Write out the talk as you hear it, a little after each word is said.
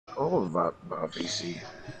Oh, about VC.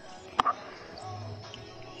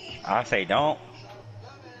 I say don't.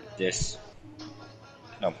 Just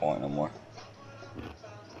no point no more.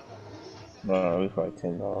 No, it's like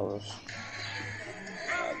 $10.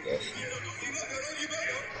 I guess.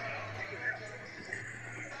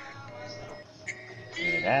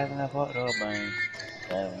 Yeah, that's enough for the brain.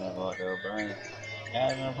 That's enough for the brain.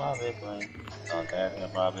 That's enough for the brain. Oh, that's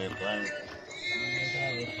enough for the brain.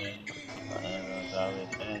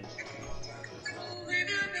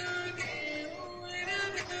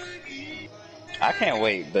 I can't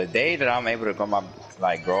wait. The day that I'm able to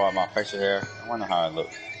grow out my facial hair, I wonder how it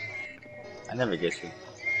looks. I never get to.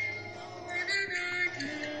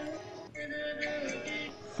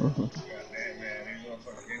 Goddamn, man, these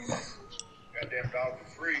motherfuckers getting this goddamn dog for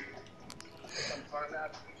free. Come find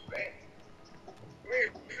out he's fat.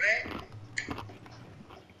 Where's fat?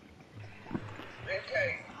 Okay.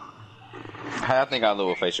 I think I look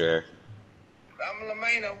with facial hair.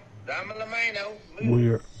 Diamond Lamano.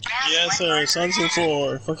 Weird. Yes, sir. Sunset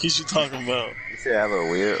 4. Fuck is you talking about? You said I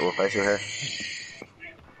look weird with facial hair?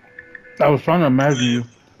 I was trying to imagine you.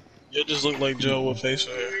 You just look like Joe with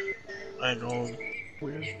facial hair. I ain't going.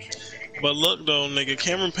 Weird. But look though, nigga,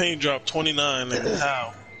 Cameron Payne dropped 29, nigga.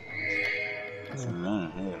 How? He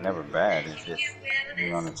was never bad. It's just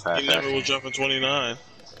he on the track. He never was dropping 29.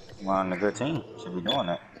 Well, on a good team, should be doing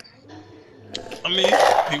that. I mean,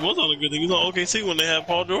 he was on a good thing. He was on OKC when they had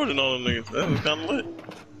Paul Jordan on them niggas. That was kind of lit.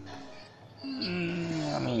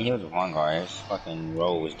 I mean, he was a point guard. His fucking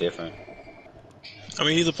role was different. I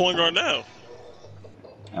mean, he's a point guard now.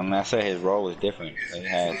 I mean, I said his role was different. They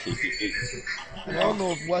had TPP. I don't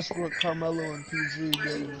know if Westbrook, Carmelo, and PG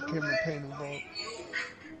get Cameron Payne involved.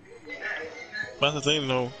 That's the thing,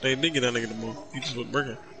 though. They did get that nigga the move. He just was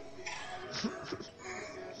breaking.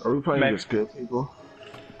 Are we playing Maybe. against good people?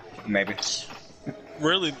 Maybe.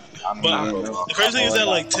 Really? I mean, But the crazy thing is that,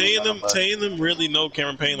 like, Tay and them really know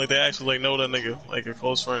Cameron Payne. Like, they actually, like, know that nigga. Like, a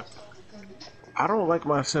close friend. I don't like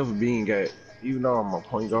myself being at, even though I'm a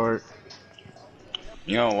point guard,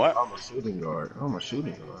 You know what? I'm a shooting guard. What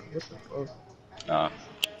the fuck?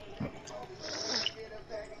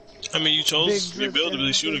 I mean, you chose your build to be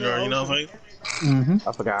a shooting guard, you know what I'm saying?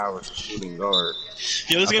 I forgot I was a shooting guard.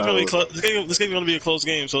 Yeah, this game's gonna be this game's gonna be a close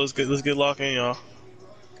game, so let's get locked in, y'all.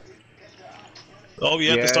 Oh,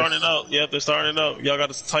 yeah, they're starting it out. Yep, they're starting it out. Y'all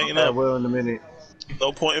got to tighten up. Well, in a minute.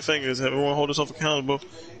 No pointing fingers. Everyone hold yourself accountable.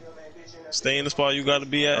 Stay in the spot you got to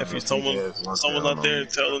be at. If you're someone's not there,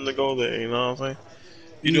 tell them to go there. You know what I'm saying?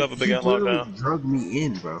 You do have a big ass lockdown. Drug me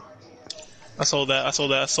in, bro. I sold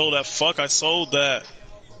that. Fuck, I sold that.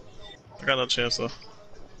 I got no chance though.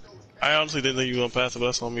 I honestly didn't think you were gonna pass it, but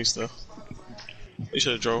that's on me still. You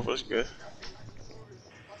should have drove. That's good.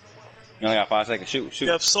 You only got 5 seconds. Shoot.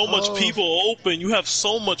 You have so much people open. You have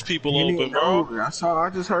so much people open, bro.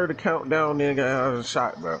 I just heard the countdown, nigga. I was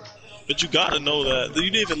shot, bro. But you gotta know that.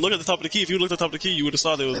 You didn't even look at the top of the key. If you looked at the top of the key, you would have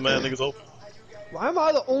saw there was mad niggas open. Why am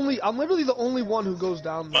I the only? I'm literally the only one who goes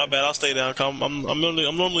down there. My bad. I'll stay down. I'm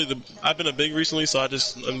normally the. I've been a big recently, so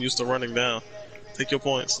I'm used to running down. Take your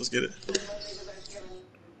points. Let's get it.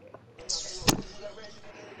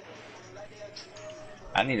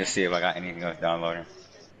 I need to see if I got anything else downloading.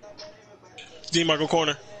 D-Mark, go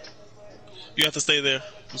corner. You have to stay there.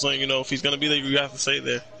 Just letting you know, if he's gonna be there, you have to stay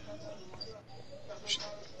there.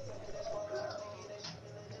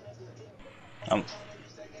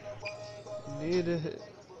 Need a hit.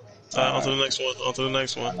 On to the next one. On to the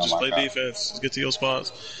next one. Just play defense. Just get to your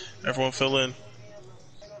spots. Everyone fill in.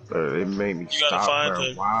 It made me You gotta stop. find Bro.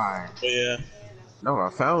 him. Why? But yeah, No, I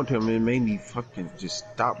found him. It made me fucking just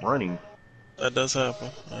stop running. that does happen.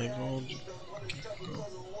 I ain't going to.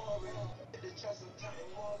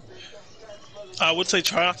 I would say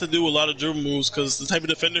try not to do a lot of dribble moves because the type of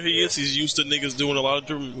defender he is, he's used to niggas doing a lot of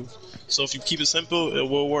dribble moves. So if you keep it simple, it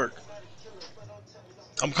will work.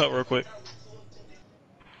 I'm cut real quick.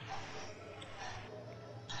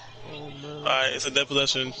 Alright, it's a dead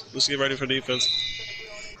possession. Let's get ready for defense.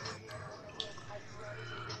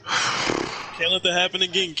 Can't let that happen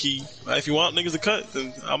again, Key. If you want niggas to cut,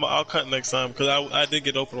 then I'll cut next time because I did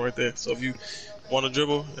get open right there. So if you want to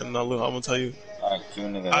dribble, and I'm gonna tell you.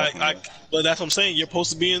 But that's what I'm saying. You're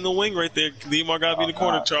supposed to be in the wing right there. Lemar got to be in the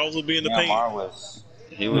corner. Charles will be in the paint.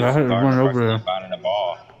 He was guarding the person and finding the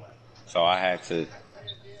ball, so I had to.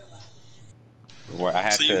 I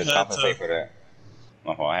had to compensate for that.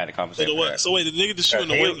 My fault. I had to compensate for that. So wait, the nigga just shoot in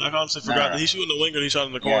the wing? I honestly forgot. Did he shoot in the wing or he shot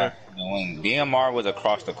in the corner? Yeah, in the wing. DMR was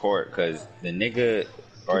across the court because the nigga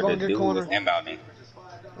or the dude was inbounding.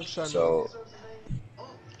 So,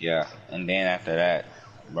 yeah. And then after that,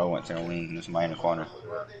 bro went to the wing and somebody in the corner.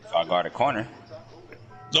 So I guarded corner.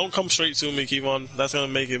 Don't come straight to me, Kevon. That's gonna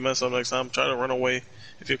make it mess up next time. Try to run away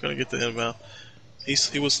if you're gonna get the inbound.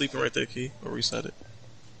 He was sleeping right there, Key. Or reset it.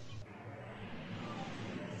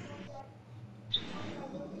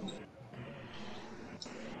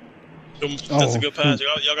 That's a good pass.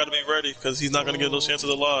 Y'all gotta be ready because he's not gonna get those chances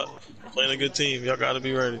a lot. Playing a good team, y'all gotta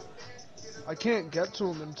be ready. I can't get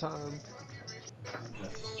to him in time.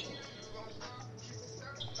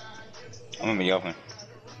 I'm gonna be open.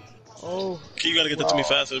 Oh. Key, you gotta get that to me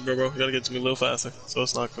faster, bro. You gotta get it to me a little faster, so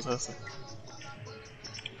it's not contested.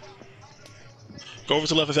 Go over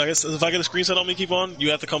to the left. If I get a screen set on me, keep on.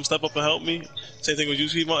 You have to come step up and help me. Same thing with you,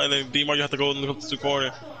 keep on, and then D-Mar, you have to go and look to the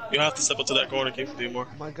corner. You have to step up to that corner, keep D-Mar.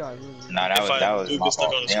 My God. Nah, that was my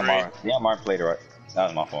fault. D-Mar played it right. That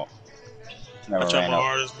was my fault. I tried my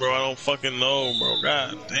hardest, bro. I don't fucking know, bro.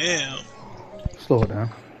 God damn. Slow it down.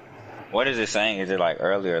 What is it saying? Is it like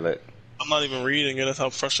earlier? Like, I'm not even reading it. That's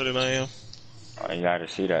how frustrated I am. Oh, you gotta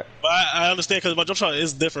see that. But I understand because my jump shot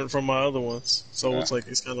is different from my other ones, so it's like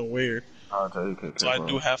it's kind of weird. So I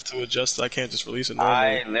do have to adjust. I can't just release it normally.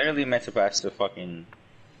 I literally meant to pass to fucking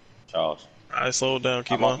Charles. I slowed down.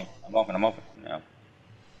 Keep on. I'm open. Yeah.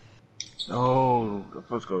 Oh,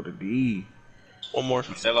 let's go to D. One more.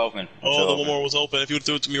 I'm still open. The one more was open. If you would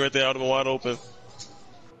do it to me right there, I would have been wide open.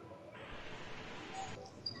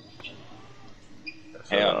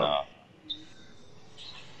 Hell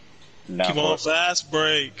no. Keep on, fast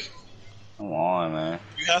break. Come on, man.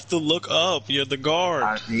 You have to look up. You're the guard.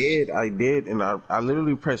 I did, and I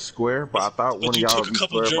literally pressed square, but I thought one of y'all would be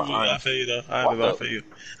square behind. I feel you, though.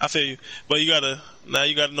 I feel you. But you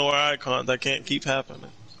gotta know our icon. That can't keep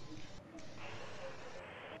happening.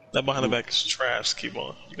 That behind the back is trash. Keep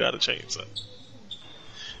on. You gotta change that.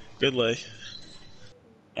 Good lay.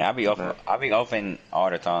 Yeah, I be open all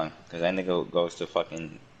the time because that nigga goes to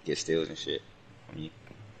fucking get steals and shit.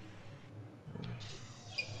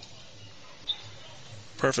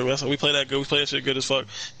 Perfect. That's we play that good. We play that shit good as fuck.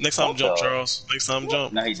 Next time jump, Charles. Next time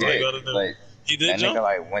jump. No, he did. Like, he did that jump? nigga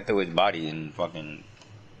like went through his body and fucking.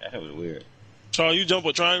 That shit was weird. Charles, you jump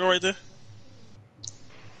with triangle right there?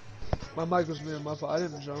 My mic was near my fault. I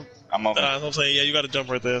didn't jump. I'm open. I'm saying, yeah, you gotta jump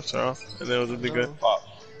right there, Charles. And then it'll be good.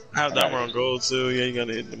 I have that one on gold too. Yeah, you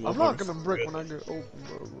gotta hit the motherfucker. I'm not gonna brick when I get open,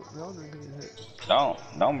 bro. Y'all gonna get hit.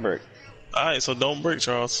 Don't brick. Alright, so don't brick,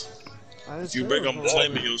 Charles. If you brick, I'm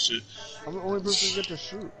flaming your shit. I'm the only person who get to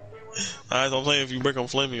shoot. Alright, so I'm saying if you brick, I'm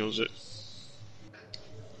flaming your shit.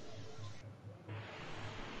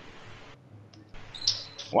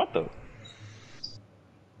 What the?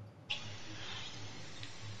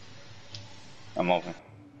 I'm open.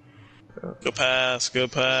 Good pass,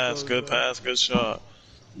 good shot.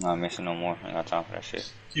 I'm not missing no more. I ain't got time for that shit.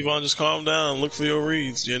 Keep on, just calm down. Look for your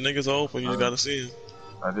reads. Your niggas are open. You just gotta see them.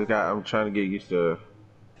 I'm trying to get used to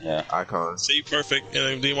icons. See, perfect. And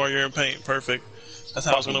then D-Mar, you're in paint. Perfect. That's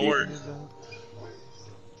how it's gonna work.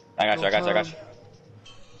 I got you.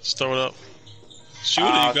 Just throw it up. Shoot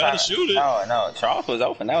it. You gotta shoot it. No. Charles was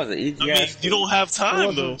open. That was an easy ass. You don't have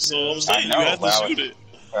time though. So I'm saying you have to shoot it.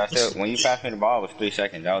 I said, when you passed me the ball, it was 3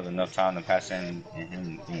 seconds. That was enough time to pass in and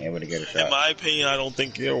him being able to get a shot. In my opinion, I don't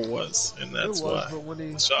think there was, and that's why.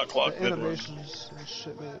 The shot clock didn't work.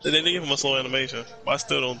 They didn't give him a slow animation, but I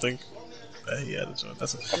still don't think that he had a shot.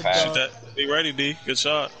 Shoot that. Be ready, D. Good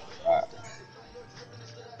shot. Right.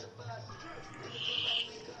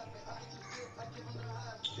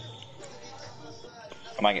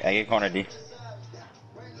 I get corner, D.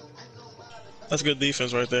 That's good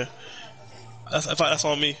defense right there. That's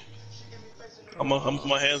on me. I'm put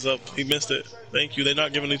my hands up. He missed it. Thank you. They're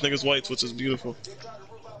not giving these niggas whites, which is beautiful.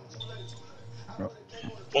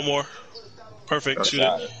 One more. Perfect. Shoot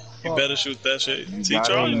it. You better shoot that shit. See,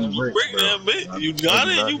 Charlie, you break that bit. You got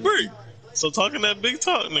it, you break. So talking that big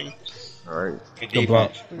talk, nigga. Alright. Good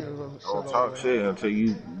block. Don't talk shit until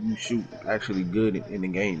you shoot actually good in the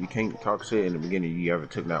game. You can't talk shit in the beginning. You ever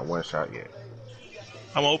took not one shot yet.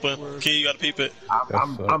 I'm open. Key, you gotta peep it.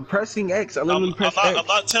 I'm pressing X. I literally press X. I'm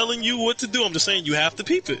not telling you what to do. I'm just saying you have to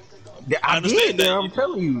peep it. Yeah, I understand that. I'm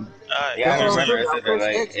telling you. Yeah, I remember it's a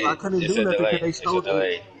delay. I couldn't do nothing because they stole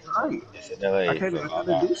it. Right. It's a delay. I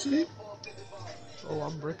couldn't do shit. Oh,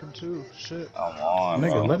 I'm bricking too. Shit. Come on,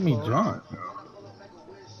 nigga, let me jump.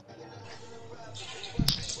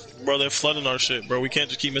 Bro, they're flooding our shit, bro. We can't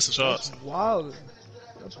just keep missing shots. That's wild.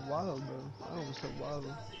 That's wild, bro. I almost said wild.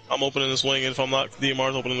 I'm opening this wing, and if I'm not,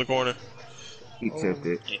 DMR's opening the corner. He tipped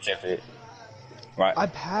it. Right. I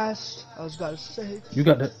passed. I was about to say. You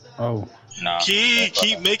got that? Oh. Nah. Key,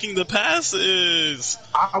 keep making the passes.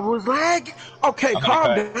 I was lagging. Okay,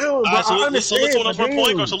 calm down, bro. I understand. So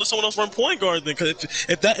let someone else run point guard. Then, because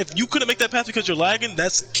if you couldn't make that pass because you're lagging,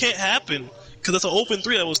 that can't happen. Because that's an open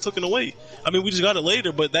three that was taken away. I mean, we just got it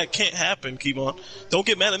later, but that can't happen, Kevon. Don't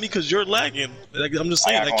get mad at me because you're lagging. Like, I'm just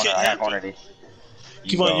saying, that can't happen.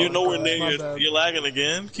 Kevon, you're nowhere near. You're lagging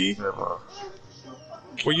again, Key. Yeah, bro.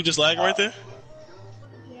 Were you just lagging right there?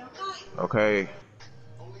 Okay.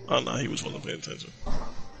 Oh, no, he was wasn't paying attention.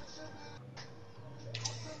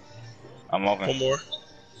 I'm open. One more.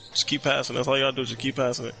 Just keep passing. That's all you gotta do. Just keep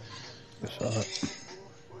passing it.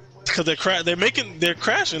 Because they're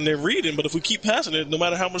crashing. They're reading. But if we keep passing it, no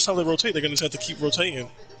matter how much time they rotate, they're gonna just have to keep rotating.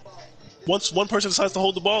 Once one person decides to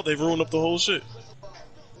hold the ball, they've ruined up the whole shit.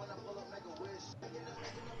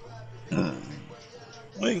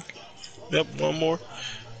 Wing. Yep. One more.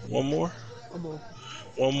 One more.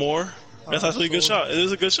 One more. That's actually a good shot. It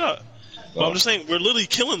is a good shot. But I'm just saying, we're literally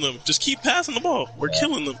killing them. Just keep passing the ball. We're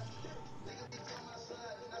killing them.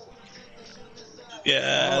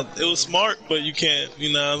 Yeah, it was smart, but you can't.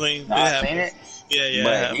 You know what I mean? I've seen it.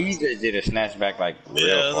 Yeah. But he just did a snatch back like.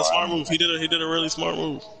 Yeah, it's a smart move. He did a really smart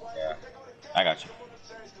move. Yeah, I got you.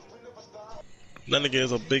 That nigga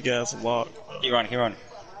is a big ass lock. Keep running.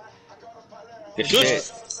 Good Good.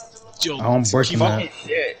 shit. Yo, I'm breaking that.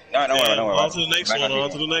 Shit. No, don't worry. On to the next one.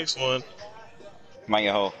 On to the next one. Come on,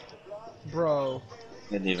 your hole. Bro.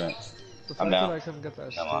 Good defense. I'm down. I couldn't get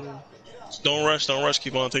that shit. Don't rush.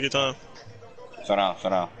 Keep on. Take your time. Slow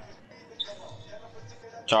down.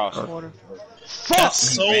 Charles.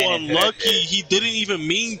 That's so unlucky. He didn't even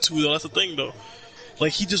mean to, though. That's the thing, though.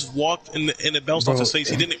 Like, he just walked and it bounced off his face.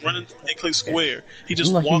 He didn't run and click square. He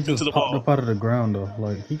just walked into the ball. Up out of the ground, though.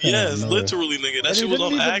 Like, he yes, literally, nigga. That shit was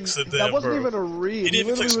on accident, That wasn't even a read. He didn't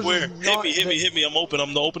even click square. Hit me. I'm open.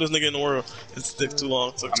 I'm the openest nigga in the world. It's too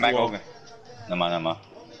long. I'm back open. No more.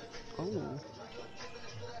 Oh.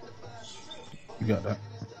 You got that.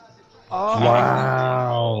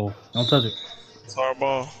 Wow. Don't touch it. It's hard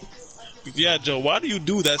ball. Yeah, Joe, why do you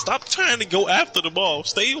do that? Stop trying to go after the ball.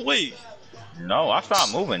 Stay away. No, I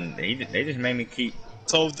stopped moving. They just made me keep.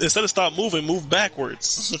 So instead of stop moving, move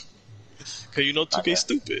backwards. Cause you know 2K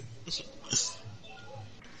stupid.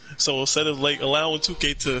 So instead of like allowing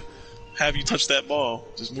 2K to have you touch that ball,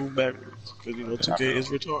 just move backwards. Cause you know 2K is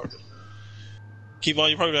retarded. Keep on,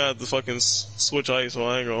 you're probably gonna have to fucking switch ice, so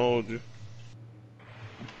I ain't gonna hold you.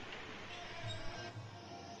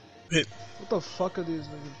 Hit. What the fuck are these niggas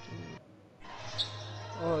doing?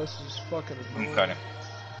 Oh, this is fucking annoying. I'm cutting.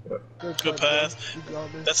 Good pass.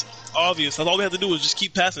 That's obvious. All we have to do is just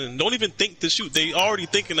keep passing. Don't even think to shoot. They already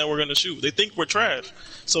thinking that we're gonna shoot. They think we're trash.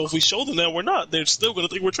 So if we show them that we're not, they're still gonna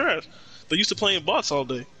think we're trash. They're used to playing bots all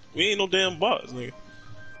day. We ain't no damn bots, nigga.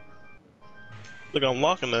 Look, I'm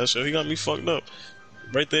locking that shit. He got me fucked up.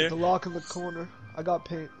 Right there. The lock in the corner. I got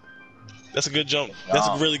paint. That's a good jump. That's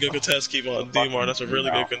a really good contest. Keep on, DMR. That's a really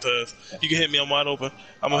good contest. You can hit me. I'm wide open.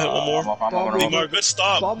 I'm gonna hit one more. DMR, good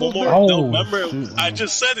stop. One more. No, remember, I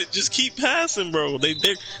just said it. Just keep passing, bro.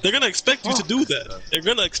 They're gonna expect you to do that. They're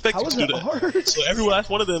gonna expect you to do that. So every last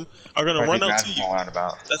one of them are gonna run out to you.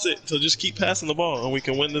 That's it. So just keep passing the ball, and we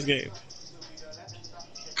can win this game.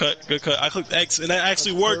 Good cut. I clicked X, and that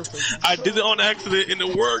actually worked. I did it on accident, and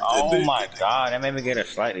it worked. Oh my god, that made me get it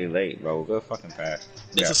slightly late, bro. Good fucking pass.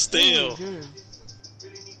 It's a steal.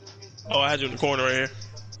 Oh, I had you in the corner right here.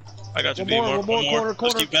 I got you, DMR. One more.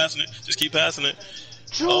 Just keep passing it. Just keep passing it.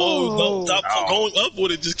 Oh, stop going up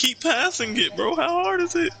with it. Just keep passing it, bro. How hard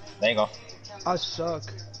is it? There you go. I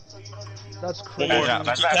suck. That's crazy. One more.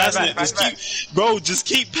 Just keep passing it. Just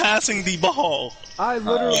keep passing the ball. I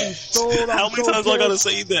literally stole. How many times do I gotta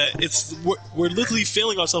say that? We're literally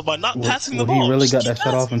failing ourselves by not passing the ball. He really got that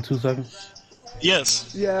shut off in 2 seconds.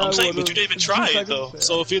 Yes. Yeah. I'm saying, but you didn't even try it though.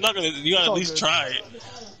 So if you're not gonna, you gotta at least try it.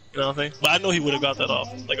 You know what I'm saying? But I know he would have got that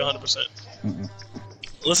off, like 100%.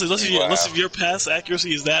 Unless if your pass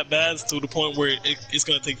accuracy is that bad to the point where it's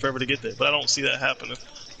gonna take forever to get there. But I don't see that happening.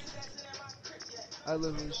 I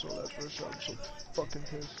literally saw that first shot. I'm so fucking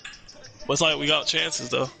pissed. But it's like we got chances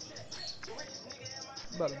though.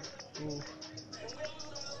 Don't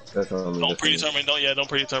predetermine. Don't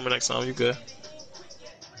predetermine next time. You good?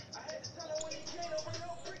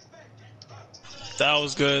 That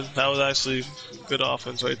was good. That was actually good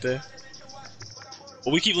offense right there.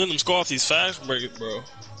 But we keep letting them score off these fast breaks, bro.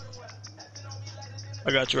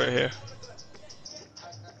 I got you right here.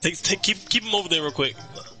 Keep him over there real quick.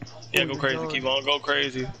 Yeah, go crazy. Keep on, go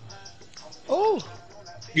crazy. Oh!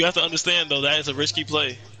 You have to understand though, that is a risky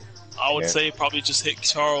play. I would say probably just hit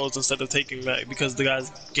Charles instead of taking back because the guy's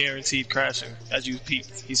guaranteed crashing. As you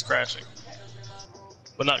peeped, he's crashing.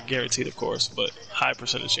 But not guaranteed, of course, but high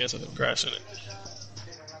percentage chance of him crashing it.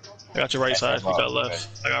 I got your right side, you got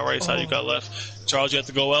left. I got right side, you got left. Charles, you have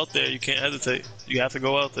to go out there. You can't hesitate. You have to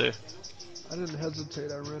go out there. I didn't hesitate,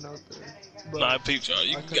 I ran out there. Nah, I peeped, y'all.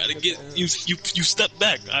 You gotta get you step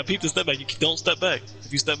back. I peeped the step back. You don't step back.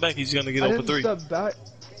 If you step back, he's gonna get open three. Step back.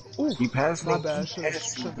 Ooh, he passed my me. bad. I shouldn't have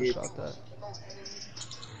shot that.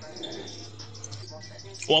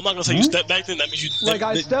 Well, I'm not gonna say you step back. Then that means you like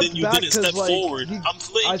I stepped then you back didn't step forward. I'm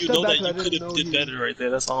letting you know that you could have did better right there.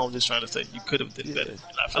 That's all I'm just trying to say. You could have did better. And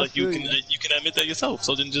I feel like you can admit that yourself.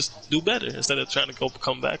 So then just do better instead of trying to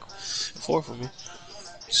come back and forth for me.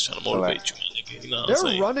 Just trying to motivate you, nigga. You know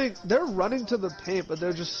what I'm saying? They're running to the paint, but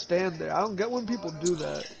they're just stand there. I don't get when people do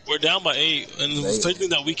that. We're down by 8, and the thing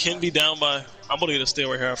that we can be down by. I'm gonna get a steal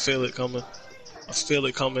right here. I feel it coming.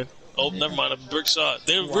 Oh, never mind. A brick shot.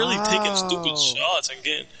 They're really taking stupid shots and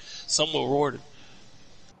getting somewhat rewarded.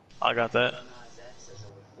 I got that.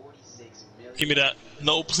 Give me that.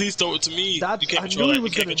 No, please throw it to me. You can't control it. You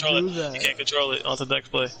can't control it. You can't control it. On to the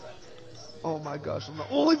next play. Oh my gosh, I'm the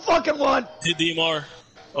only fucking one! Hit DMR.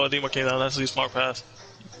 Oh, DMR came down. That's a smart pass.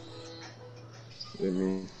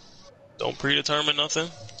 Don't predetermine nothing.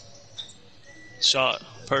 Shot.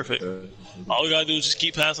 Perfect. All we gotta do is just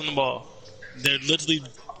keep passing the ball. They're literally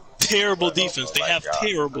terrible defense. They have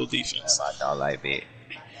terrible defense. I don't like it.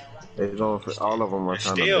 All of them are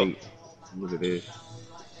trying to bait. Look at this.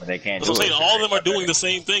 But they can't. So I'm saying all of them are doing the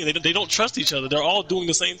same thing. They don't trust each other. They're all doing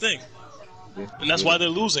the same thing. And that's why they're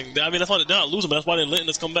losing. I mean, that's why they're not losing, but that's why they're letting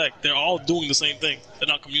us come back. They're all doing the same thing. They're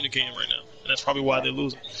not communicating right now. And that's probably why they're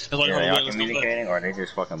losing. That's why they're not communicating, or they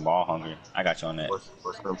just fucking ball hungry. I got you on that.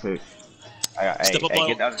 What's gonna pick? Step up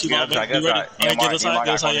on, keep on, man. You ready? Alright, get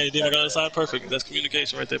inside, yeah, Demar got inside, perfect. That's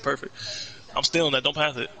communication right there, perfect. I'm stealing that, don't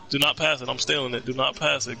pass it. Do not pass it, I'm stealing it. Do not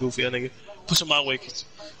pass it, goofy ass nigga. Push him my way,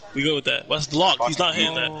 we good with that. What's the lock? He's not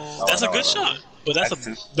hitting that. That's a good shot, but that's a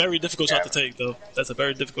very difficult shot to take, though. That's a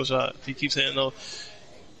very difficult shot. If he keeps hitting those.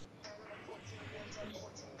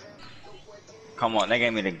 Come on, they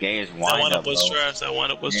gave me the gayest wind-up, That wind-up was trash, that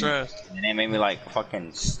wind-up was trash. And they made me like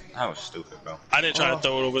fucking... That was stupid, bro. I didn't try to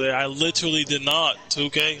throw it over there. I literally did not,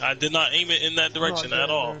 2K. I did not aim it in that direction at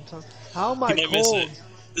all. How am I cold?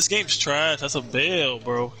 This game's trash. That's a bail,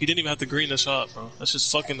 bro. He didn't even have to green the shot, bro. That's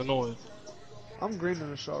just fucking annoying. I'm greening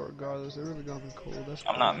the shot regardless. They really got me cold.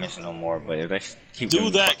 I'm not missing no more, but if they keep do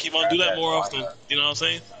that, keep on do that more often. You know what I'm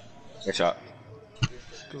saying? Good shot.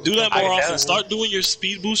 Do that more often. Start doing your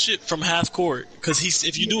speed boost shit from half court. Because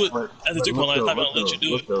if you do it as a 3-point line, I'm gonna let you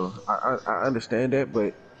do it. I understand that,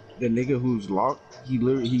 but the nigga who's locked, he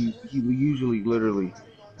usually literally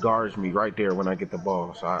guards me right there when I get the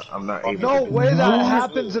ball, so I'm not able. No way that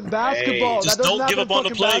happens in basketball. Hey, just don't give up on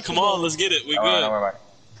the play. Come on, let's get it. We good.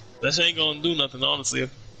 That shit ain't gonna do nothing, honestly.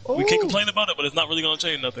 We can't complain about it, but it's not really gonna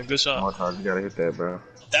change nothing. Good shot. More time, you gotta hit that, bro.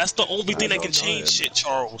 That's the only thing that can change shit,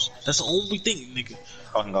 Charles. That's the only thing, nigga.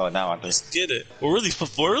 Fucking go now, let's get it. We're really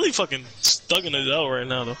fucking stuck in it out right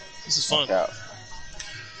now, though. This is fun.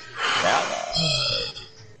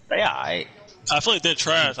 They alright. I feel like they're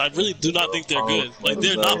trash. I really do not think they're good. Like,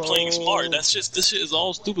 they're not playing smart. That's just, this shit is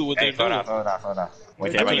all stupid what they're doing. Slow down.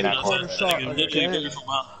 Wait, have you in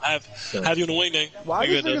the wing, Nate. Why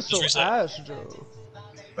is this nigga so ass, Joe?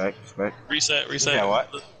 Back. Reset. Yeah,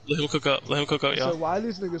 what? Let him cook up, y'all. So why are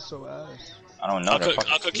these niggas so ass? I don't know. I'll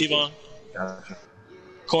cook Kevon. Gotcha.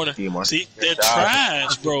 Corner. See? They're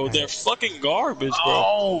trash, bro. They're fucking garbage, bro.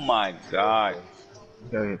 Oh my god.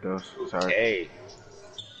 You gotta hit those. Sorry. Hey.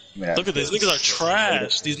 Look at these niggas are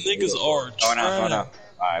trash. These niggas are trash. No.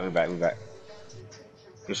 Alright, we back.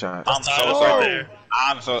 Good shot. I'm so sorry.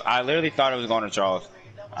 I literally thought it was going to Charles.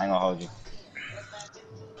 I ain't gonna hold you.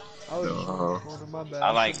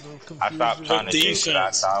 I stopped trying to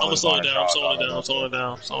defense. I'm gonna slow it down. I'm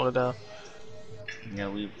slowing it down. Yeah,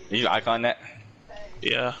 did you icon that?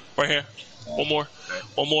 Yeah, right here. One more.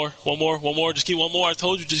 Just keep one more. I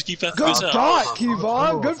told you, just keep passing. Good dot,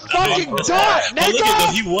 Kevon. Good fucking dot,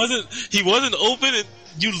 nigga. He wasn't open, and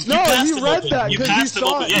you passed it open. You passed it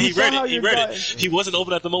open. Yeah, he read it. He wasn't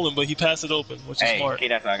open at the moment, but he passed it open, which is smart. Hey,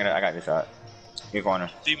 that's not gonna. I got this shot. Your corner.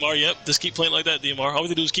 DMR, yep. Just keep playing like that, DMR. All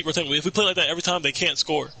we do is keep rotating. If we play like that every time, they can't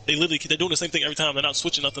score. They're doing the same thing every time. They're not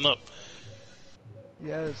switching nothing up.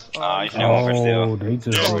 Yes. They're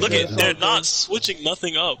not switching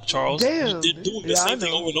nothing up, Charles. Damn. They're doing the same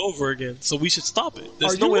thing over and over again. So we should stop it.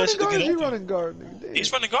 There's no way I should get open. Running guard?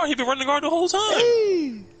 He's running guard. He's been running guard the whole time.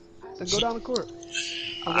 Hey. Then go down the court.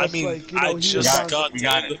 I mean, I just got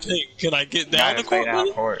down the paint. Can I get down the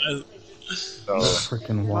court? So,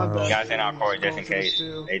 freaking wild. You gotta stay in our court just in case.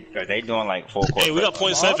 They doing like full court. Hey, we got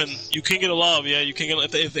 0.7. You can get a lob, yeah. You can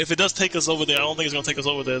get if it does take us over there. I don't think it's gonna take us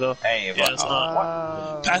over there though. Hey, yeah, it's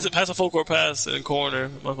not. Pass a full court pass in corner.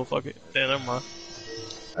 Fuck it. Damn, never mind.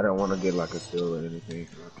 I don't want to get like a steal or anything.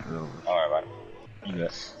 Alright, buddy. You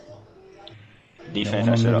good? Defense,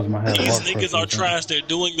 Yeah, I should have These niggas are trash. They're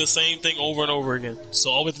doing the same thing over and over again. So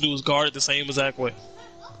all we have to do is guard it the same exact way.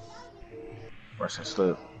 Russian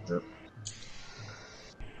slip. Yep.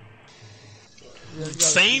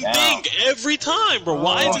 Same thing every time, bro.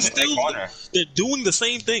 Why is it still? They're doing the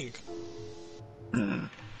same thing.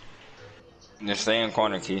 Just stay in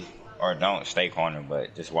corner, Key. Or don't stay corner,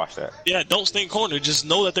 but just watch that. Yeah, don't stay in corner. Just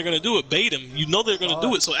know that they're gonna do it. Bait them. You know they're gonna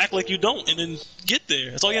do it, so act like you don't, and then get there.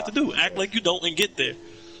 That's all you have to do. Act like you don't and get there.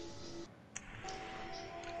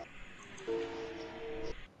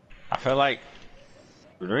 I feel like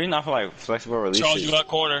the reason I feel like flexible releases. Charles, you got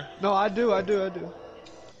corner. No, I do. Don't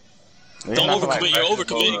overcommit. You're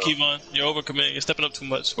overcommitting, Kevon. You're overcommitting. You're stepping up too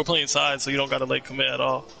much. We're playing sides, so you don't gotta like commit at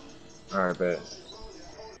all. Alright, bet.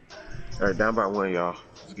 Alright, down by 1, y'all.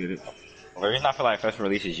 Let's get it. The reason I feel like flexible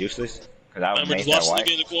release is useless because I would Remember, make just that watch white.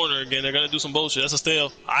 the nigga in the corner again. They're gonna do some bullshit. That's a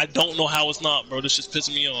steal. I don't know how it's not, bro. This shit's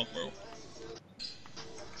pissing me off, bro.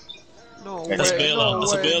 No That's That's a way, bailout. no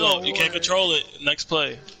That's a way, bailout. no You can't way. control it. Next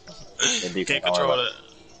play. You can't control that.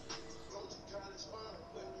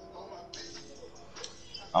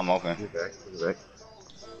 I'm open. Get back. Get back.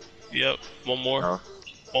 Yep. One more. Oh.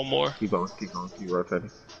 One more. Keep going. Keep going. Keep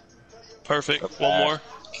rotating. Perfect. That's One bad. more.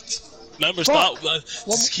 Remember, stop.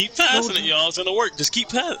 Just keep passing it, y'all. It's gonna work. Just keep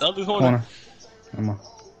passing. Other corner. Come on.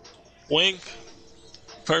 Wing.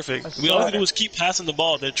 Perfect. We all have to do is keep passing the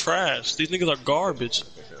ball. They're trash. These niggas are garbage.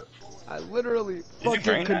 I literally you fucking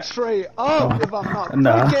drain can that? stray up if I'm not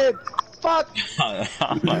Nah. fucking. Fuck.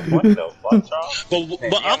 I'm like, what the fuck, Charles?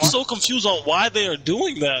 But I'm so confused on why they are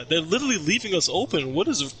doing that. They're literally leaving us open. What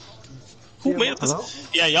is? Who made this?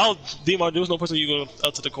 Yeah, y'all. DMR, there was no person you go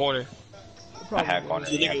out to the corner. I had corner.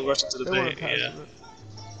 The nigga was rushing to the They bay. weren't passing Yeah.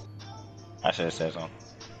 I should have said something.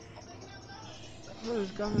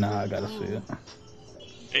 it. Nah, I gotta see it.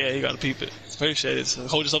 Yeah, you gotta peep it. Appreciate it. So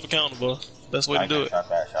hold yourself accountable. Best way to do it. Shot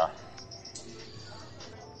that shot.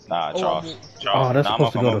 Nah, Oh, Charles. Oh, that's Nah,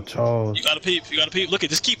 supposed to I'm go up. to Charles. You gotta peep. You gotta peep. Look at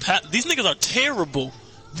just keep. These niggas are terrible.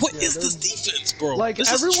 What is this defense, bro? Like this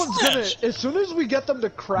is everyone's gonna, trash. as soon as we get them to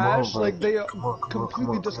crash, bro. like they Come on,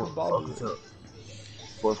 completely come on. discombobulate. Focus up.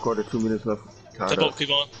 Fourth quarter, 2 minutes left. Tied Step up. up,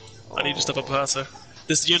 Kevon. I need you to step up passer.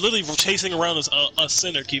 You're literally chasing around a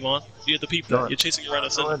center, Kevon. You have to peep that. You're chasing around a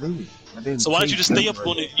No, I center. didn't. So why don't you just stay up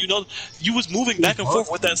on it? You know, you was moving back and forth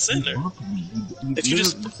with that center. If you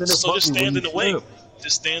just stand in the wing.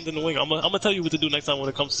 Just stand in the wing. I'm gonna tell you what to do next time when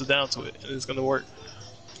it comes down to it, and it's gonna work.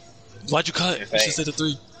 Why'd you cut? You should say the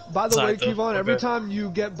 3. By the way, Side, though. Kevon, every time you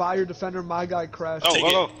get by your defender, my guy crashed. Oh, Take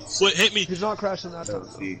go, it. What hit me? He's not crashing that time.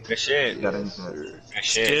 Good shit. You gotta Good hit that.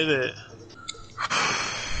 shit. Get it.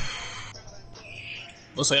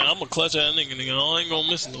 I'm saying I'm a clutch ass nigga. I ain't gonna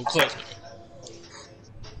miss no clutch. Nigga.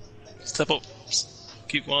 Step up.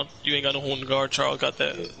 Keep on. You ain't got no holding guard. Charles got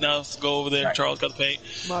that. Now let's go over there. Charles got the paint.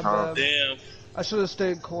 My bad. Damn. I should have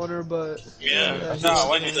stayed corner, but Yeah. No,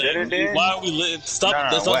 what you did it, dude? Why are we lit? Stop. No,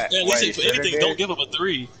 That's what- at what least you if did it, anything, dude? don't give up a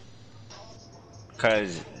 3.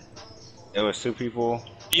 Because it was 2 people.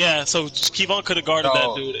 Yeah. So Kevon could have guarded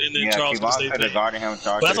that dude, and then yeah, Charles could have Kevon stayed could have paint. guarded him.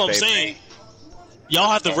 Charles But that's what I'm could've stayed saying. paint.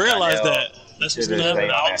 Y'all have to Yeah, realize Daniel that. That's what's should've gonna happen. stayed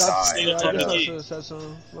on I'll that just side. stay on yeah, I top of guess the I key. should have said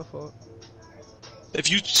something. My fault.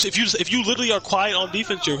 If you literally are quiet on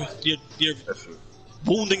defense, you're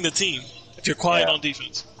wounding the team. If you're quiet Yeah. on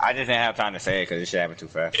defense, I just didn't have time to say it because this shit happened too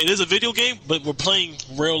fast. it is a video game, but we're playing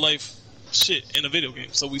real life shit in a video game,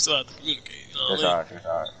 so we still have to communicate. You know That's what I mean?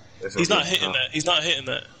 alright. That's alright. He's not hitting that. He's not hitting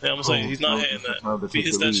that. Yeah, I'm saying he's not hitting that. If he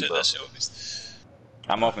hits that shit, that shit would be.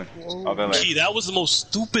 I'm open. Okay, wait. Key, that was the most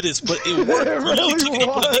stupidest, but it worked. It really took it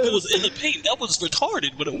up when the nigga was. was in the paint. That was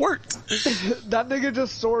retarded, but it worked. That nigga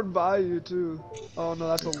just soared by you too. Oh no,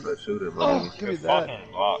 that's a. Good shooter, bro. Oh, give me that.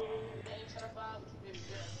 Fucking block.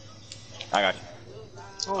 I got you.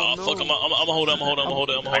 Oh Oh no. fuck! I'm gonna hold it. I'm gonna hold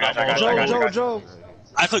it. I got you. Joe.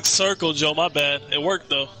 I clicked circle, Joe. My bad. It worked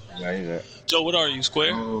though. Yeah, he's it. Joe, what are you?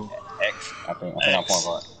 Square? X. I think I'm X. point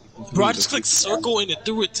guard. Bro, I just clicked circle and it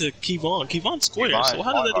threw it to Kevon. Kevon's square. Kevon So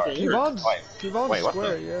how did that even work? Kevon's, Wait, Kevon's what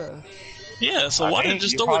square, the- yeah. Yeah. So I why think didn't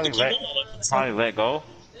just you throw it to probably let- Kevon? Probably let go.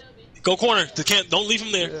 Go corner. Don't leave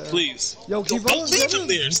him there, Yeah. please. Yo, Don't Kevon's leave him gonna-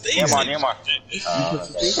 there. Stay DMR, there. DMR. I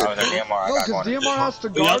was at DMR. I No, got because corner. DMR has to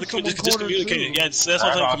We have guard to someone just corner communicate too. it. Yeah, that's what That's I'm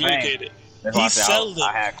what saying. I'm saying. Communicate it. That's why I He's said selling.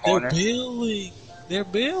 I had They're corner. bailing. They're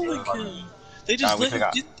bailing him. They just we let him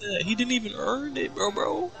forgot. get that. He didn't even earn it,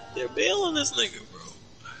 bro. They're bailing this nigga, bro.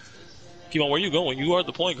 Kevon, where you going? You are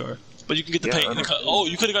the point guard. But you can get the paint and the cut. Oh,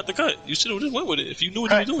 you could have got the cut. You should have just went with it. If you knew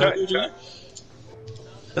what you were doing, Cut, you would've done it.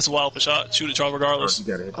 That's a wild open shot. Shoot it, Charles, regardless. You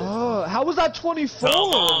gotta hit that. Oh, how was that 24? Come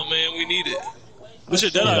on, man. We need it. What's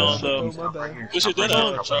your deadeye on, though? Oh, my bad. What's your deadeye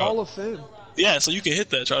on, Hall Charles? of Fame. Yeah, so you can hit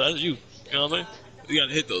that, Charles. That's you. You know what I'm saying? You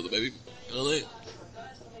gotta hit those, baby. You know what I'm saying?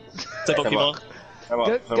 Step up,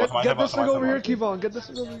 Kevon. Get this thing over here, Kevon. Get this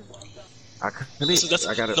thing over here. I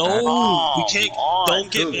got it. No, we can't. Don't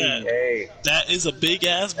get dude, mad. hey. That is a big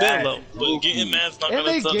ass bailout. But getting mad's not gonna.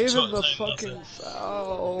 And they gave him the fucking fucking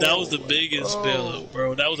foul. That was the biggest bailout,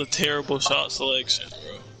 bro. That was a terrible shot selection,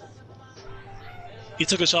 bro. He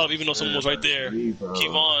took a shot even though someone was right there. Keep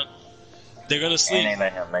on. They're gonna sleep.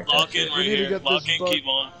 Lock in right here. Lock in. Keep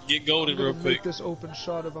on. Get golden real quick. Make this open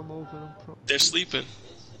shot if I'm open. They're sleeping.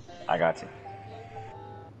 I got you.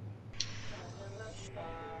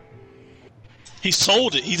 He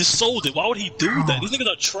sold it. He just sold it. Why would he do that? These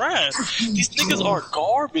niggas are trash. These niggas are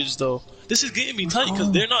garbage, though. This is getting me tight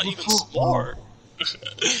because they're not even smart.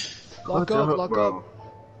 Lock up.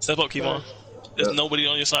 Step up, Kevon. There's nobody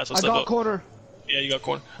on your side, so step up. I got corner. Yeah, you got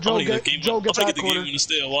corner. Joe, I'm gonna get the game winner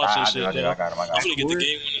still. Watch this shit, bro. I'm gonna get the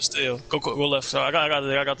game winner still. Go left. So I got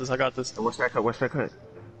this. What's that cut?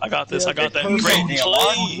 I got this. I got that. Great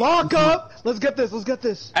play. Lock up. Let's get this.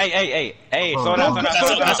 Hey. Slow down.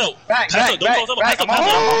 Pass out. Back.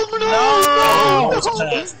 Oh,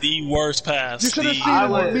 no. The worst pass. You should have seen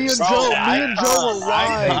it. Me and Joe were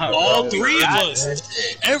live. All three of us.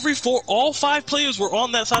 All 5 players were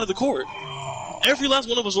on that side of the court. Every last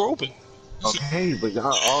one of us were open. Okay, but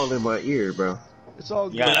y'all all in my ear, bro. It's all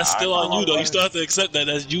good. But that's still on you, though. You still have to accept that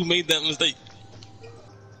as you made that mistake.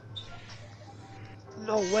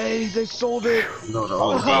 No way, they sold it. No.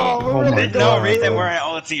 There's no reason we're in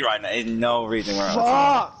OT right now. There's no reason we're in OT.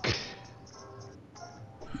 Fuck.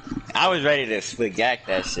 I was ready to split gack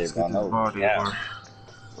that shit, bro.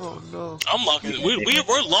 Oh no. I'm locking.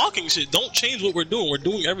 We're locking shit. Don't change what we're doing. We're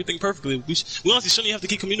doing everything perfectly. We honestly shouldn't even have to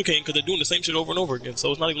keep communicating because they're doing the same shit over and over again. So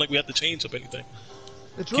it's not even like we have to change up anything.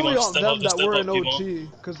 It's really on them that we're in OT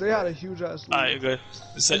because they had a huge ass lead. Alright, good.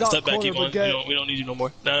 Step back, keep on. We don't need you no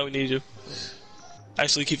more. Now we need you.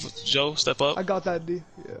 Actually, keep Joe. Step up. I got that D.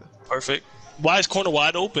 Yeah. Perfect. Why is corner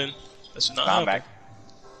wide open? That should not happen. Back.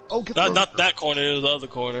 Oh, not that corner. It was the other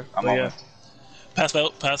corner. I'm on. Pass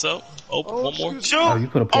out. Open. One more. Shoot. Oh, you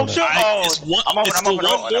could have pulled that. It's the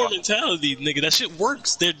one more mentality, nigga. That shit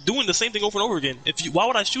works. They're doing the same thing over and over again. Why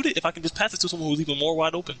would I shoot it if I can just pass it to someone who's even more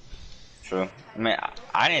wide open? True. I mean,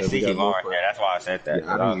 I didn't see him right there. That's why I said that.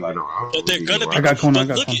 Yeah, I don't even know. But they're gonna be. I got corner.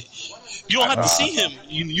 You don't have to see him.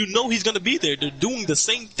 You know he's gonna be there. They're doing the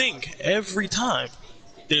same thing every time.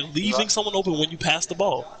 They're leaving someone open when you pass the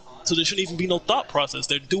ball. So there shouldn't even be no thought process.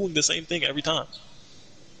 They're doing the same thing every time.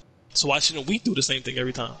 So why shouldn't we do the same thing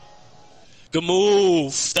every time? Good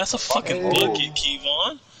move. That's a fucking bucket,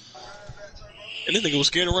 Kevon. And this nigga was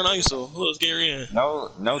scared to run ISO. Let's get in.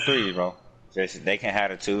 No threes, bro. Just, they can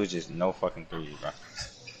have the 2s, just no fucking threes, bro.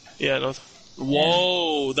 Yeah, no.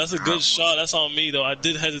 Whoa, that's a good shot. That's on me, though. I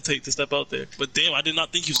did hesitate to step out there. But damn, I did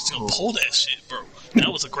not think he was going to pull that shit, bro.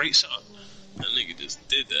 That was a great shot. That nigga just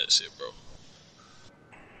did that shit, bro.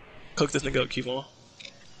 Cook this nigga up, keep on.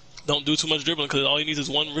 Don't do too much dribbling, because all he needs is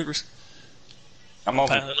one rigorous. I'm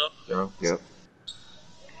over. Passing up. Yep.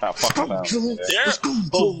 Yeah,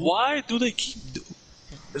 but why do they keep doing...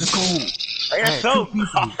 Let's go.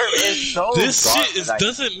 This shit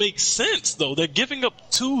doesn't make sense though. They're giving up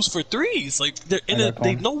 2s for 3s. Like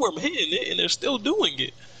they know where I'm hitting it, and they're still doing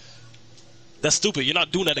it. That's stupid. You're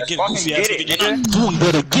not doing that again, goofy ass nigga. You're not doing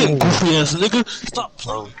that again, goofy ass nigga. Stop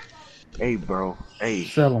playing. Hey, bro. Hey.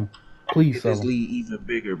 Sell him. Please sell him. This lead even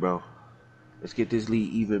bigger, bro. Let's get this lead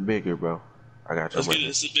even bigger, bro. I got you. Let's get it.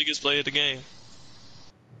 It's the biggest play of the game.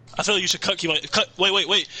 I feel like you should cut Kevon.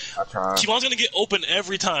 Wait. Kevon's gonna get open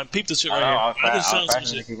every time. Peep this shit right here.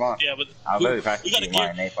 Yeah, but we gotta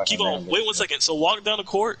get Kevon. Wait 1 second. So walk down the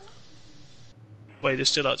court. Wait,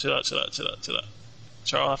 just chill out. Charles,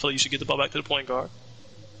 I feel like you should get the ball back to the point guard.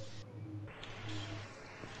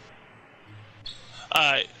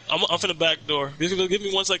 Alright, I'm finna back door. Give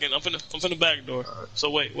me 1 second. I'm finna back door. So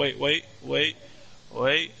wait.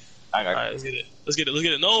 Alright, let's get it.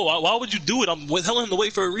 No, why would you do it? I'm telling him to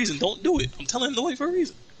wait for a reason. Don't do it. I'm telling him to wait for a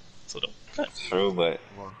reason. So don't. Okay. True, but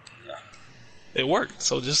it worked.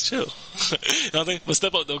 So just chill. You know what I mean? But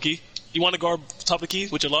step up though, Key. You want to guard top of the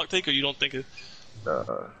keys with your lock take, or you don't think it?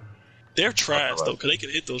 They're trash though, because they can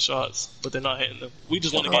hit those shots, but they're not hitting them. We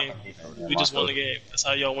just won the game. That's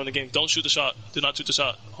how y'all win the game. Don't shoot the shot. Do not shoot the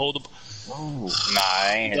shot. Hold the.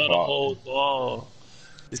 I ain't his ball. Hold the ball.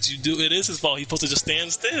 It is his fault. He's supposed to just stand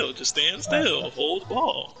still. Hold the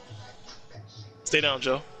ball. Stay down,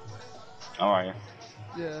 Joe. How are you?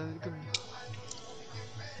 Yeah, you can...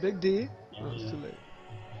 Big D. Oh, it's too late.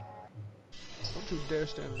 Don't you dare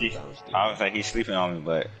stand downstairs. I was like, he's sleeping on me,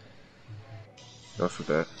 but... That's what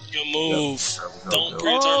that. Good move. Don't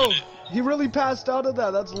predetermine it. He really passed out of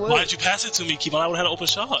that. That's lit. Why'd you pass it to me, Keep on? I would have had an open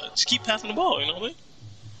shot. Just keep passing the ball, you know what I mean?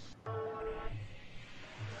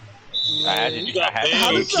 You got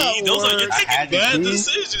big, Key. Those are you're taking bad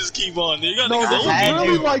decisions, Keep on. You got no, there's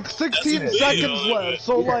really like 16 seconds left.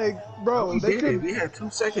 So like, bro, they could. We had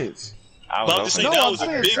 2 seconds. I was just saying that was a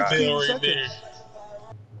big bill right there.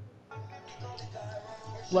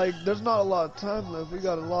 Like, there's not a lot of time left. We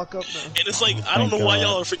gotta lock up now. And it's like, I don't know why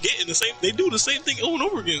y'all are forgetting the same. They do the same thing over and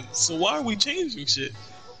over again. So why are we changing shit?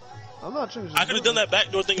 I'm not changing. I could have done that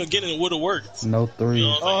backdoor thing again and it would have worked. No three. You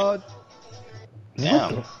know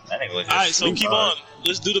damn. Alright, so keep on.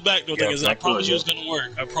 Let's do the backdoor thing. I promise you it's gonna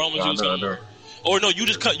work. I promise you it's gonna work. Or no, you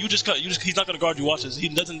just cut. He's not gonna guard you. Watch this. He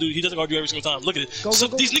doesn't guard you every single time. Look at it. Go,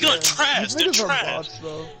 these niggas are trash. They're trash.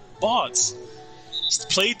 Bots.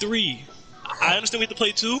 Play 3. I understand we have to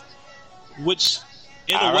play 2, which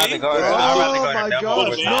in a way. Oh my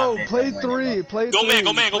god! No, play 3. Play 3. Go man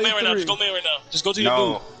right now. Just go man right now. Just go to your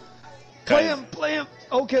dude. Play him.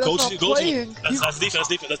 Okay, that's not playing. That's defense.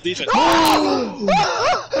 That's defense. This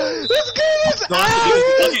game is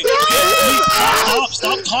ass!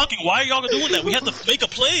 Stop talking. Why are y'all doing that? We have to make a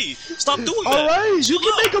play. Stop doing that. Alright, you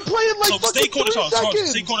can make a play in like stay corner, Charles.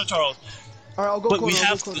 Stay corner, Charles. Alright, I'll go but corner.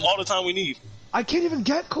 But we have all the time we need. I can't even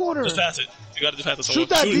get corner. Just pass it. You gotta just pass it to someone.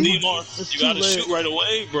 Shoot that deep. You gotta shoot right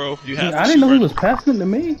away, bro. You have I didn't know he was passing it to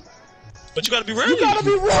me. But you gotta be ready. You gotta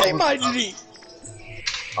be ready, my G.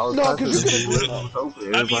 No, because you could.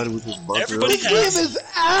 Everybody was just buzzing. This game is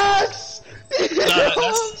ass. This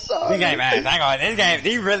game ass. Hang on, this game.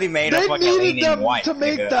 He really made a fucking leaning white to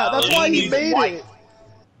make that. That's why he made it.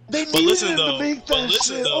 They needed him to make that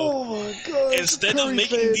shit. Oh my god. Instead of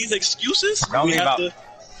making these excuses, we have to.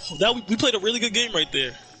 We played a really good game right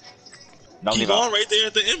there. Keep on right there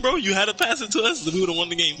at the end, bro. You had to pass it to us, we would have won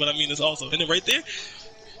the game. But I mean, it's also and then right there,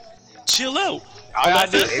 chill out.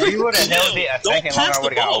 If you would have held it a second longer, I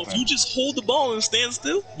would have got open. If you just hold the ball and stand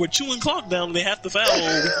still, we're chewing clock down and they have to foul or we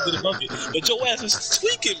can get a bucket. But your ass is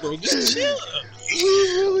tweaking, bro. Just chill. We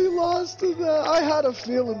really lost to that. I had a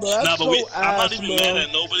feeling, bro. That's I'm not even mad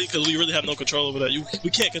at nobody because we really have no control over that. We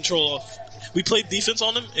can't control. We played defense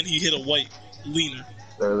on him and he hit a white leaner.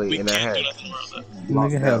 We can't do nothing around that.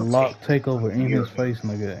 Nigga had lock takeover in his face,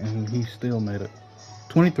 nigga, and he still made it.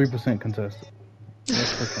 23% contested.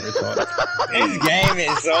 This game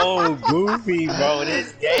is so goofy, bro.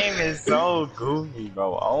 This game is so goofy,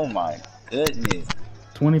 bro. Oh my goodness.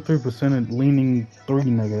 23% leaning 3,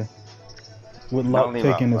 nigga. With lock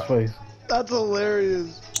taking his face. That's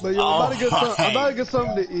hilarious. But yo, I'm about to get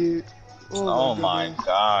something to eat. Oh my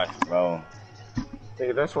god, bro.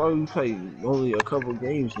 Nigga, that's why we play only a couple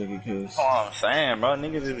games, nigga, cause... Oh, I'm saying, bro,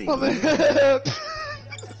 niggas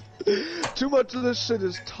is too much of this shit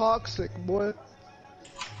is toxic, boy.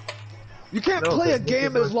 You can't play a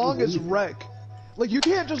game as long as rec. Like, you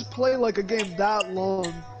can't just play, like, a game that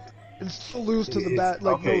long and still lose to the bat,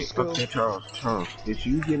 like, no skill. Okay, Charles, is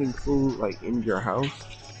you getting food, like, in your house?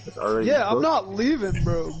 It's already cooked? I'm not leaving,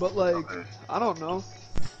 bro, but, like, I don't know.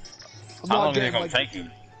 How long is it gonna take you?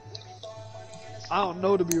 I don't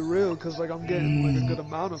know, to be real, because, like, I'm getting, like, a good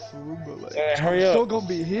amount of food, but, like, I'm hurry up. still gonna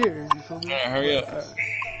be here, you feel me? Hurry up.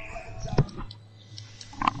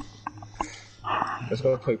 Let's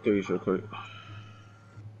go play 3s real quick.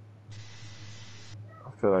 I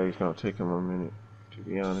feel like it's gonna take him a minute, to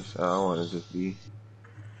be honest. I don't want to just be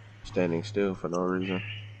standing still for no reason.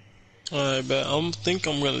 Alright, bet. I think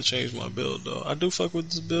I'm gonna change my build, though. I do fuck with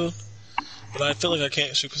this build, but I feel like I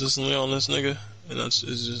can't shoot consistently on this nigga. And it's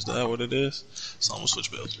just that what it is. So I'm gonna switch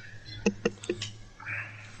builds.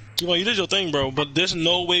 You did your thing, bro, but there's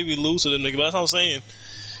no way we lose to them nigga. But that's what I'm saying.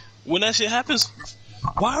 When that shit happens,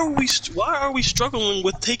 why are we struggling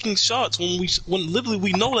with taking shots when literally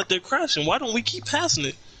we know that they're crashing? Why don't we keep passing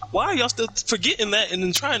it? Why are y'all still forgetting that and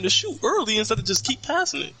then trying to shoot early instead of just keep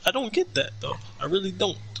passing it? I don't get that though. I really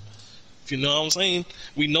don't. If you know what I'm saying,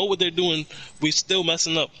 we know what they're doing. We still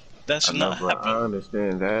messing up. That should not happen. I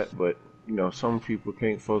understand that, but. You know, some people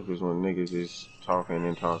can't focus when niggas is talking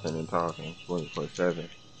and talking and talking 24/7.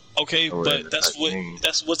 Okay, but that's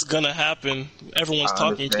what's gonna happen. Everyone's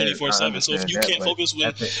talking 24/7. So if you can't focus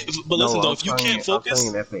when, listen though, if you can't focus,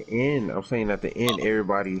 I'm saying at the end,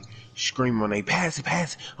 everybody scream when they pass it.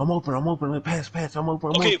 I'm open, pass, I'm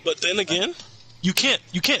open. Okay, but then again, you can't.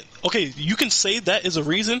 Okay, you can say that is a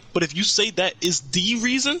reason, but if you say that is the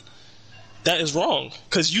reason, that is wrong.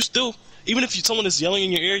 Because you still. Even if someone is yelling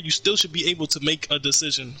in your ear, you still should be able to make a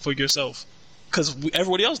decision for yourself. Because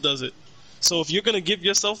everybody else does it. So if you're going to give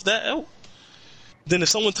yourself that out, then if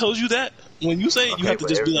someone tells you that, when you say it, you have to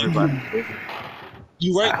just be like...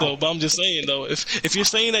 You're right though, but I'm just saying though, if you're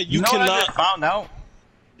saying that you know cannot, what I just found out.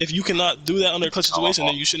 If you cannot do that under a clutch situation,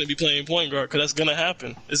 then you shouldn't be playing point guard because that's gonna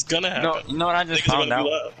happen. It's gonna happen. You know what I just found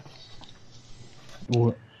out?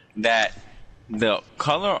 What? That the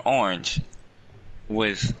color orange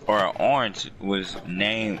was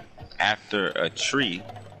named after a tree,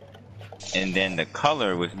 and then the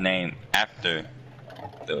color was named after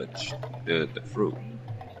the fruit.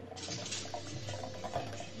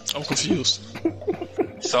 I'm confused.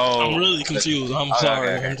 So I'm really confused. I'm sorry.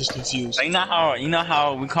 Okay. I'm just confused. So you know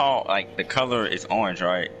how we call like the color is orange,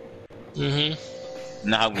 right? Mhm. You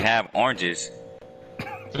know how we have oranges.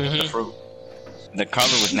 The fruit. The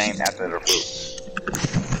color was named after the fruit.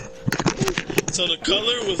 So the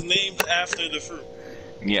color was named after the fruit.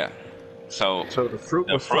 Yeah. So the fruit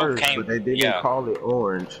was first, but they didn't call it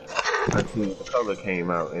orange until the color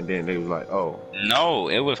came out, and then they was like, "Oh." No,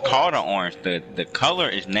 it was called an orange. The color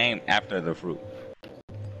is named after the fruit.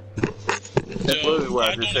 That's literally what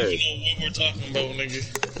I just said. don't even know what we're talking about,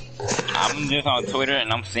 nigga. I'm just on Twitter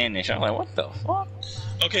and I'm seeing this. I'm like, what the fuck?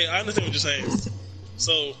 Okay, I understand what you're saying.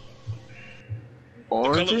 So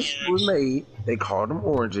oranges were made. They called them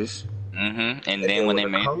oranges. And then when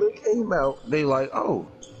the color came out, they like, oh,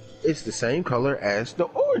 it's the same color as the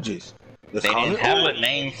oranges. They didn't have a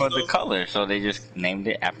name for the color, so they just named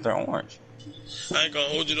it after orange. I ain't gonna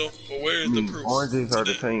hold you though, but where is the proof? Oranges are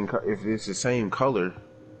the same. If it's the same color,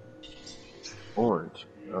 orange.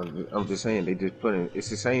 I'm just saying they just put it. It's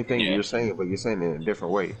the same thing you're saying, but you're saying it in a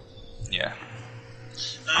different way. Yeah.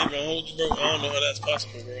 I ain't gonna hold you, bro. I don't know how that's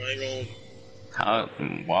possible, bro. I ain't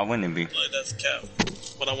gonna. Why wouldn't it be? Like that's cap,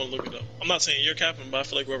 but I want to look it up. I'm not saying you're capping, but I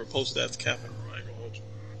feel like whoever posted that's capping, bro. I ain't gonna hold you.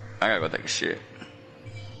 I gotta go take a shit.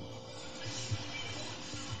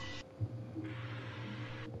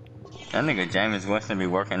 That nigga Jameis Winston be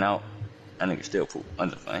working out. That nigga still poop.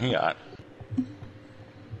 He alright.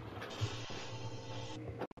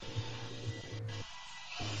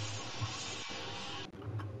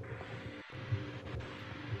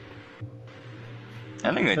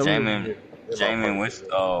 That nigga Jameis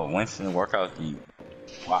Winston workouts be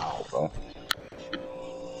wow, bro.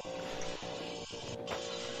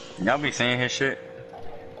 Y'all be seeing his shit?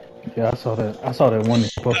 Yeah, I saw that. I saw that one.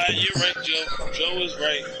 You're right, Joe. Joe is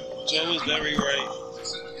right. Joe is very right.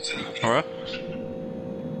 Huh?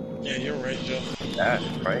 Yeah, you're right, Joe. That's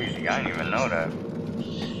crazy. I didn't even know that.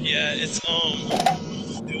 Yeah, it's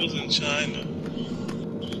it was in China.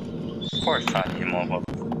 Of course, China, you motherfucker.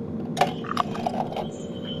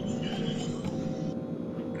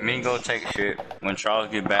 Me go take shit. When Charles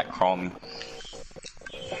get back, call me.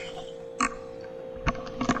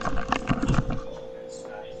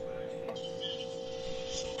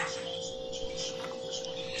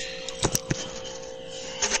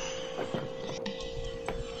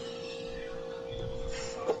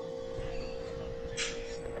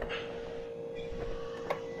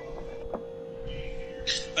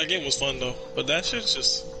 That game was fun though, but that shit's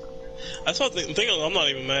just. I thought I'm not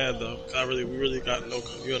even mad though. Cause we really got no.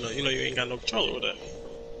 You ain't got no control over that.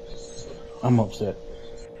 I'm upset.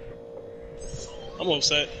 I'm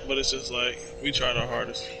upset, but it's just like we tried our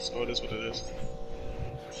hardest, so it is what it is.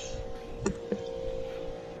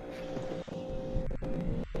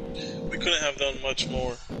 We couldn't have done much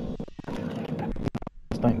more.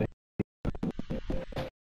 Thank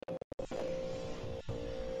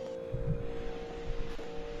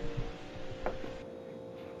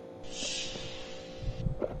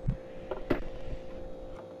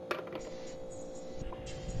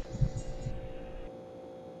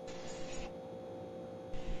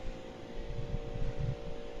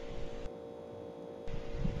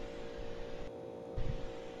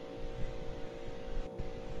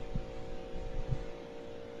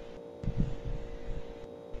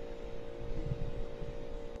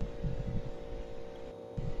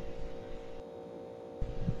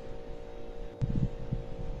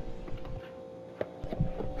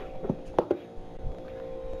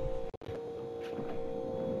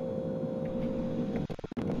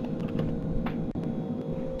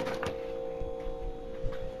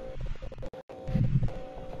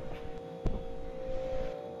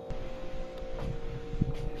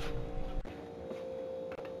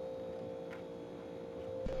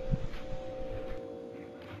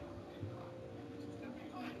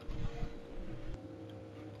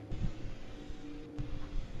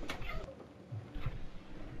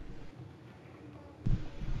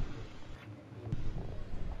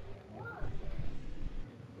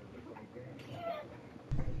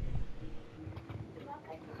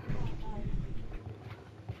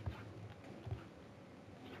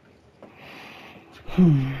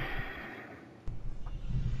you.